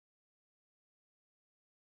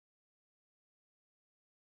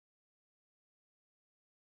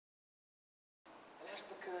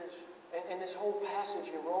in this whole passage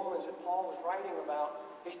in Romans that Paul is writing about,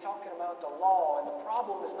 he's talking about the law, and the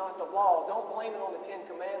problem is not the law. Don't blame it on the 10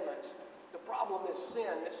 Commandments. The problem is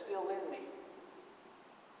sin that's still in me.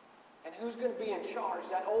 And who's going to be in charge?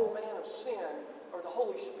 That old man of sin or the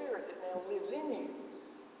Holy Spirit that now lives in you?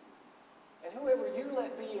 And whoever you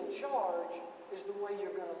let be in charge is the way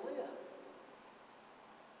you're going to live.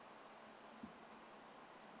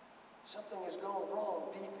 Something has gone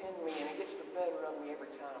wrong deep in me, and it gets the better of me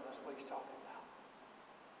every time. That's what he's talking about.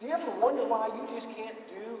 Do you ever wonder why you just can't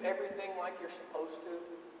do everything like you're supposed to?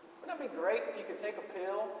 Wouldn't that be great if you could take a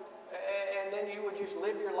pill and then you would just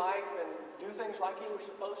live your life and do things like you were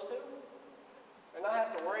supposed to? And not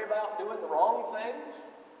have to worry about doing the wrong things?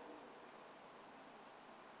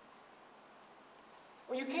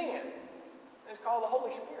 Well, you can. It's called the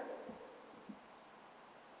Holy Spirit.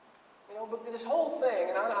 You know, but this whole thing,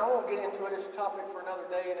 and I won't get into it, it's a topic for another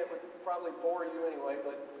day, and it would probably bore you anyway,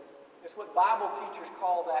 but it's what Bible teachers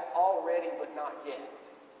call that already but not yet.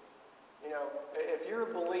 You know, if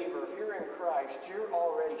you're a believer, if you're in Christ, you're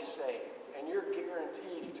already saved, and you're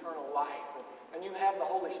guaranteed eternal life, and you have the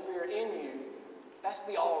Holy Spirit in you. That's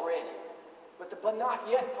the already. But the but not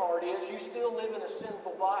yet part is you still live in a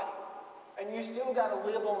sinful body, and you still got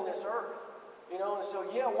to live on this earth. You know, and so,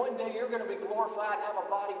 yeah, one day you're going to be glorified and have a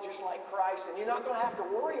body just like Christ, and you're not going to have to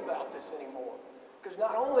worry about this anymore. Because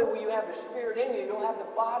not only will you have the Spirit in you, you'll have the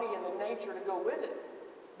body and the nature to go with it.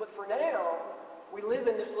 But for now, we live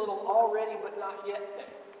in this little already but not yet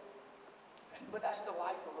thing. But that's the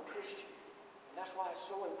life of a Christian. And that's why it's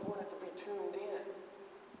so important to be tuned in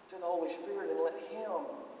to the Holy Spirit and let Him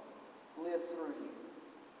live through you.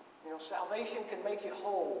 You know, salvation can make you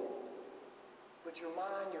whole, but your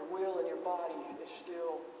mind, your will, and your body is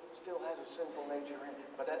still has a sinful nature in it.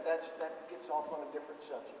 But that gets off on a different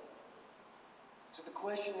subject. So the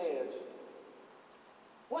question is,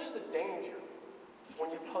 what's the danger when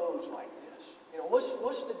you pose like this? You know,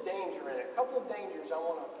 what's the danger in it? A couple of dangers I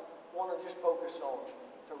want to just focus on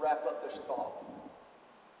to wrap up this thought.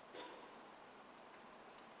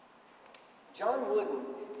 John Wooden,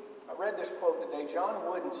 I read this quote today. John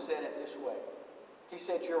Wooden said it this way. He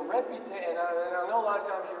said, your reputation, and I know a lot of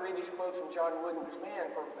times you read these quotes from John Wooden, because man,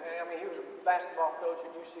 he was a basketball coach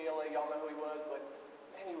at UCLA, y'all know who he was, but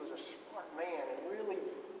man, he was a smart man, and really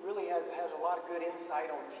has a lot of good insight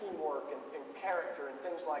on teamwork and character and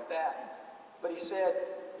things like that. But he said,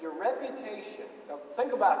 your reputation, now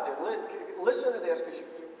think about this, listen to this, because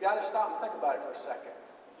you've got to stop and think about it for a second.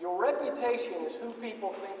 Your reputation is who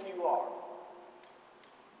people think you are.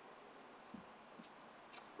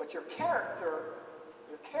 But your character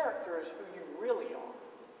is who you really are.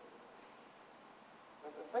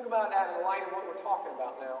 Think about that in the light of what we're talking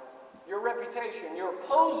about now. Your reputation, your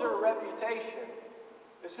poser reputation,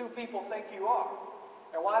 is who people think you are.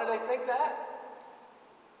 And why do they think that?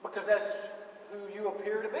 Because that's who you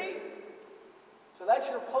appear to be. So that's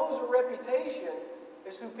your poser reputation,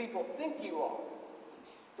 is who people think you are.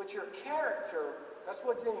 But your character, that's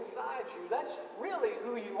what's inside you, that's really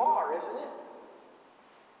who you are, isn't it?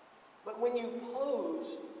 But when you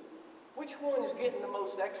pose, which one is getting the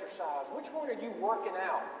most exercise? Which one are you working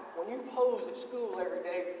out? When you pose at school every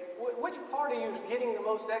day, which part of you is getting the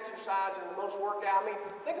most exercise and the most workout? I mean,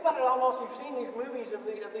 think about it almost, you've seen these movies of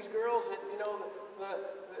these girls that, you know,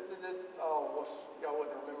 y'all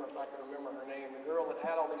wouldn't remember if I could remember her name. The girl that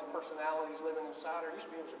had all these personalities living inside her. It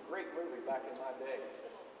was a great movie back in my day.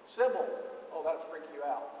 Sybil. Oh, that'll freak you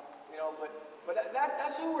out. You know, but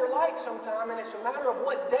that's who we're like sometimes, and it's a matter of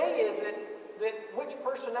what day is it that which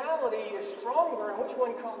personality is stronger and which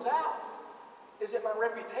one comes out. Is it my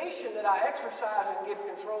reputation that I exercise and give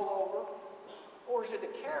control over, or is it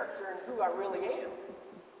the character and who I really am?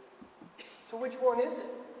 So which one is it?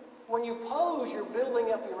 When you pose, you're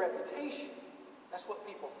building up your reputation. That's what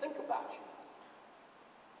people think about you.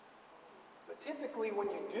 But typically when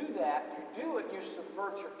you do that, you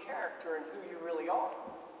subvert your character and who you really are.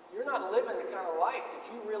 You're not living the kind of life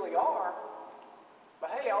that you really are, but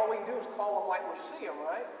hey, all we can do is call them like we see them,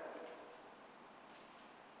 right?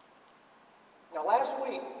 Now last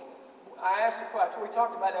week, I asked the question, we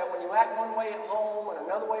talked about that, when you act one way at home and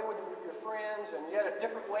another way with your friends and yet a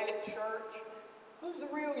different way at church, who's the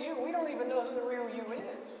real you? We don't even know who the real you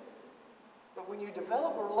is. But when you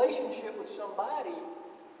develop a relationship with somebody,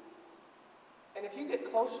 and if you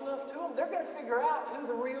get close enough to them, they're going to figure out who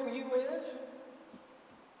the real you is.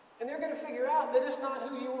 And they're going to figure out that it's not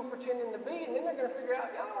who you were pretending to be. And then they're going to figure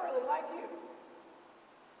out, I don't really like you.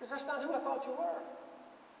 Because that's not who I thought you were.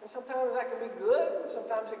 And sometimes that can be good, and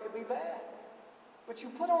sometimes it can be bad. But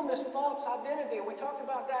you put on this false identity, and we talked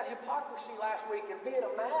about that hypocrisy last week, and being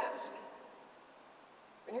a mask.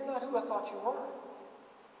 And you're not who I thought you were.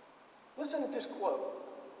 Listen to this quote.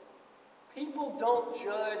 People don't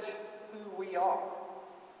judge who we are.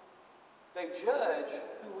 They judge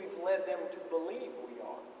who we've led them to believe we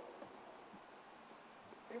are.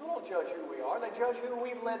 People don't judge who we are. They judge who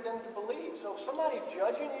we've led them to believe. So if somebody's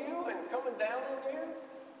judging you and coming down on you,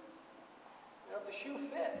 if the shoe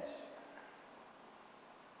fits.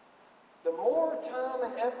 The more time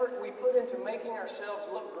and effort we put into making ourselves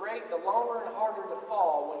look great, the longer and harder to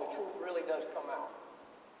fall when the truth really does come out.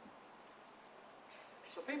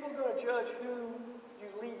 So people are going to judge who you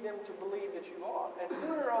lead them to believe that you are. And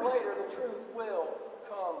sooner or later, the truth will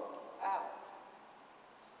come out.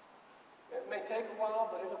 It may take a while,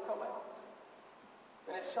 but it'll come out.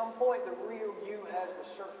 And at some point, the real you has the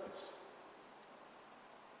surface.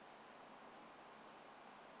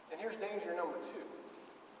 And here's danger number 2.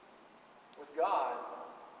 With God,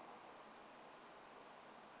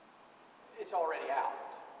 it's already out.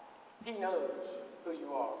 He knows who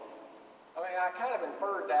you are. I mean, I kind of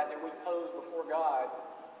inferred that we pose before God,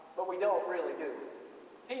 but we don't really do.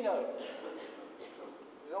 He knows.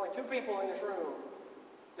 There's only 2 people in this room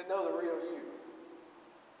that know the real you.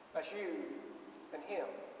 That's you and Him.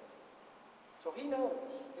 So He knows.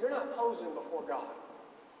 You're not posing before God.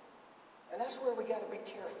 And that's where we got to be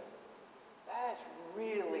careful. That's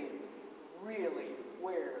really, really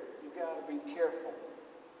where you got to be careful.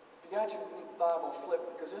 If you got your Bible, flip,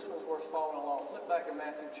 because this one's worth following along. Flip back to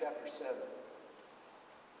Matthew chapter 7.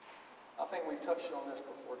 I think we've touched on this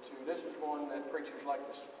before too. This is one that preachers like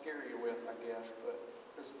to scare you with, I guess, but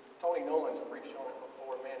because Tony Nolan's preached on it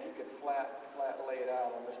before, man, he could flat lay it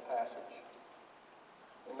out on this passage.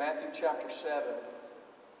 In Matthew chapter 7,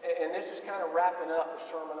 and this is kind of wrapping up the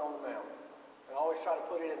Sermon on the Mount. And I always try to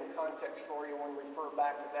put it in context for you when we refer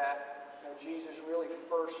back to that. Jesus' really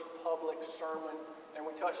first public sermon. And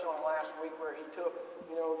we touched on it last week where he took,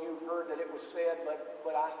 you've heard that it was said,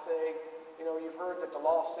 but I say, you've heard that the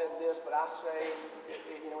law said this, but I say,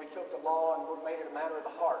 he took the law and made it a matter of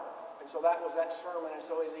the heart. And so that was that sermon. And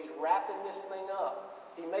so as he's wrapping this thing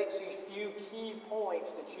up, he makes these few key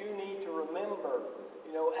points that you need to remember.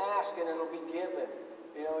 Ask and it'll be given.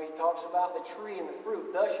 He talks about the tree and the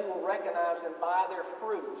fruit. Thus you will recognize them by their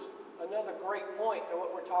fruits. Another great point to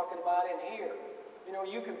what we're talking about in here.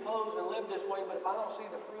 You can pose and live this way, but if I don't see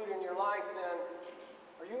the fruit in your life, then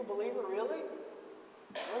are you a believer really?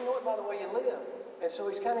 You know it by the way you live. And so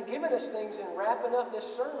he's kind of giving us things and wrapping up this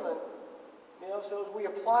sermon, so as we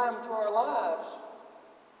apply them to our lives.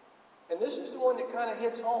 And this is the one that kind of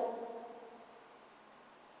hits home.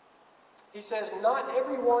 He says, not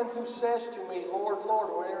everyone who says to me, Lord, Lord,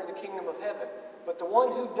 will enter the kingdom of heaven, but the one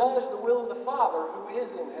who does the will of the Father who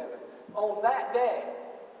is in heaven. On that day,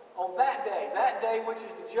 that day which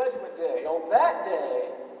is the judgment day, on that day,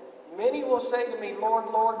 many will say to me, Lord,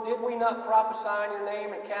 Lord, did we not prophesy in your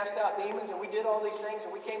name and cast out demons, and we did all these things,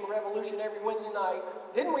 and we came to Revolution every Wednesday night?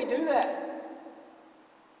 Didn't we do that?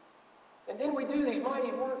 And didn't we do these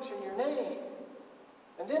mighty works in your name?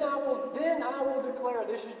 And then I will declare,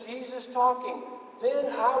 this is Jesus talking, then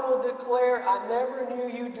I will declare, I never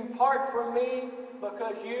knew you. Depart from me,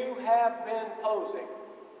 because you have been posing.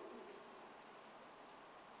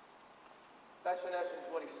 That's in essence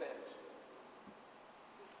what he says.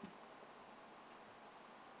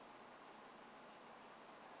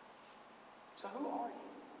 So who are you?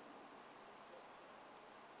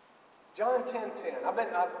 John 10:10.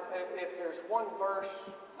 If there's one verse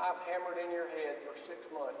I've hammered in your head for 6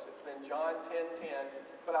 months, it's been John 10:10.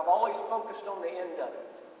 But I've always focused on the end of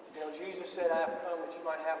it. Jesus said, I have come that you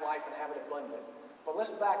might have life and have it abundant. But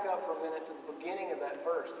let's back up for a minute to the beginning of that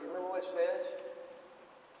verse. Do you remember what it says?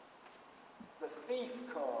 The thief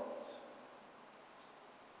comes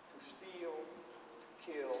to steal, to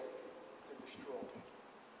kill, to destroy.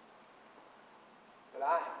 But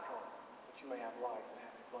I have come that you may have life and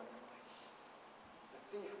have it abundantly. The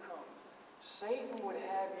thief comes. Satan would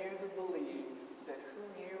have you to believe that who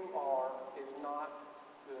you are is not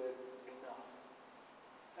good enough.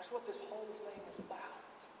 That's what this whole thing is about.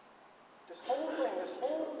 This whole thing, this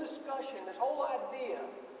whole discussion, this whole idea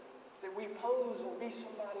that we pose and be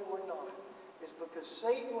somebody we're not is because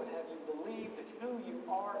Satan would have you believe that who you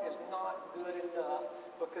are is not good enough,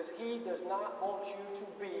 because he does not want you to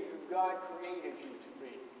be who God created you to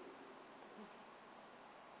be.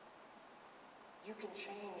 You can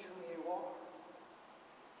change who you are,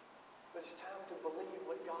 but it's time to believe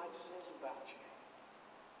what God says about you.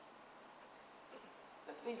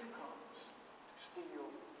 The thief comes to steal,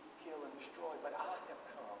 kill, and destroy, but I have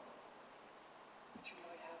come that you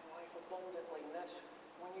might have life abundantly. And that's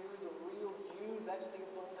when you're the real you, that's the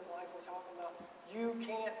abundant life we're talking about. You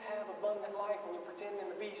can't have abundant life when you're pretending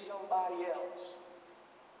to be somebody else.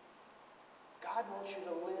 God wants you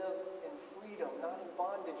to live in freedom, not in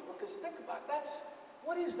bondage. Because think about it,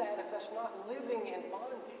 what is that if that's not living in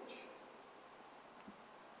bondage?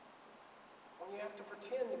 When you have to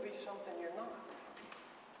pretend to be something you're not.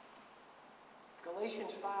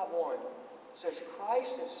 Galatians 5:1 says,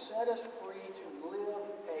 Christ has set us free to live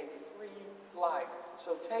a free life.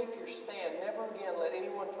 So take your stand. Never again let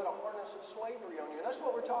anyone put a harness of slavery on you. And that's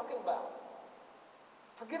what we're talking about.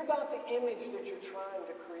 Forget about the image that you're trying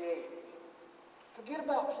to create. Forget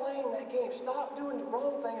about playing that game. Stop doing the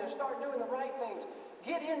wrong thing and start doing the right things.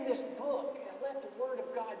 Get in this book and let the Word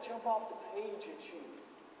of God jump off the page at you.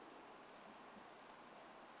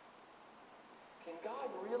 Can God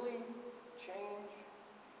really change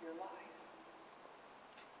your life?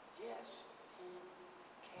 Yes, He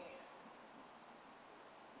can.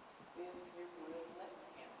 If you will let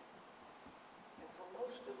Him. And for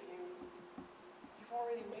most of you, you've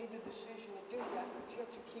already made the decision to do that, but yet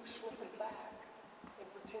you keep slipping back and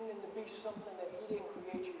pretending to be something that He didn't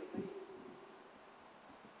create you to be.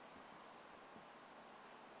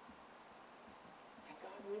 Can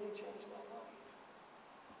God really change my life?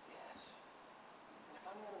 Yes. And if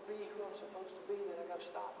I'm going to be who I'm supposed to be, then I've got to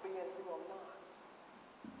stop being who I'm not.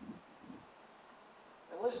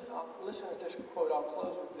 And listen to this quote. I'll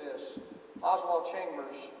close with this. Oswald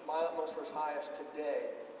Chambers, my utmost for His highest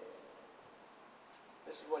today.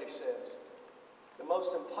 This is what he says. The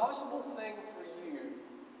most impossible thing for you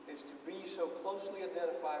is to be so closely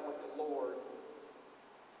identified with the Lord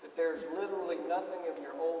that there's literally nothing of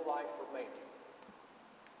your old life remaining.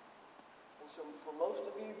 And so for most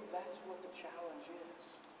of you, that's what the challenge is.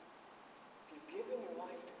 If you've given your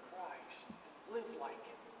life to Christ, live like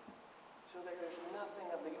it. So that there's nothing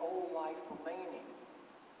of the old life remaining.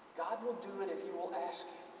 God will do it if you will ask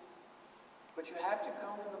Him. But you have to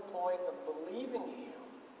come to the point of believing Him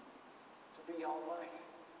to be almighty.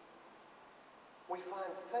 We find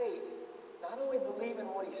faith not only believing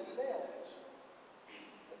what He says,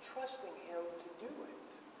 but trusting Him to do it.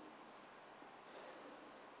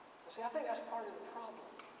 See, I think that's part of the problem.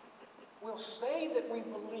 We'll say that we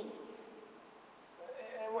believe,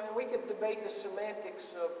 and we could debate the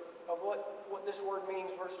semantics of what this word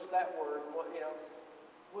means versus that word.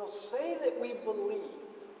 We'll say that we believe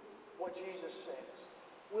what Jesus says.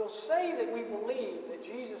 We'll say that we believe that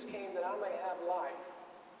Jesus came that I may have life,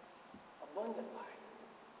 abundant life.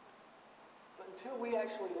 But until we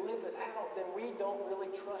actually live it out, then we don't really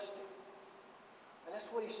trust Him. And that's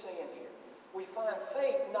what He's saying here. We find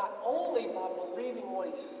faith not only by believing what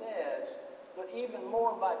He says, but even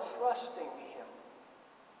more by trusting Him.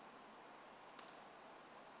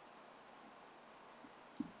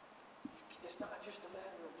 It's not just a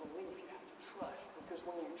matter of belief. You have to trust. Because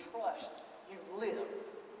when you trust, you live.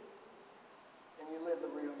 And you live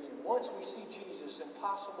the real you. Once we see Jesus,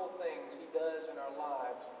 impossible things He does in our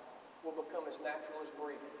lives will become as natural as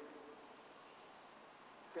breathing.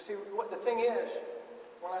 Because see, what the thing is,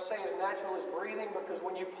 when I say as natural as breathing, because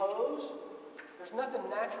when you pose, there's nothing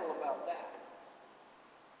natural about that.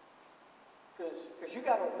 Because you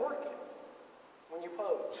got to work it. When you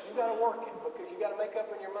pose, you got to work it, because you got to make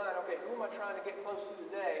up in your mind, okay, who am I trying to get close to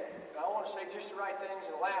today? And I want to say just the right things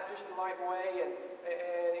and laugh just the right way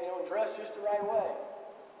and dress just the right way.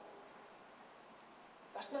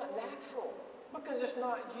 That's not natural, because it's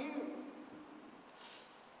not you.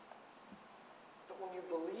 But when you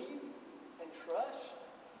believe and trust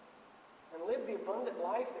and live the abundant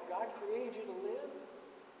life that God created you to live,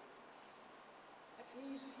 that's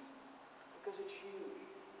easy, because it's you.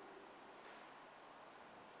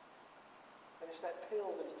 And it's that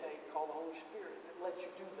pill that you take called the Holy Spirit that lets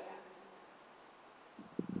you do that.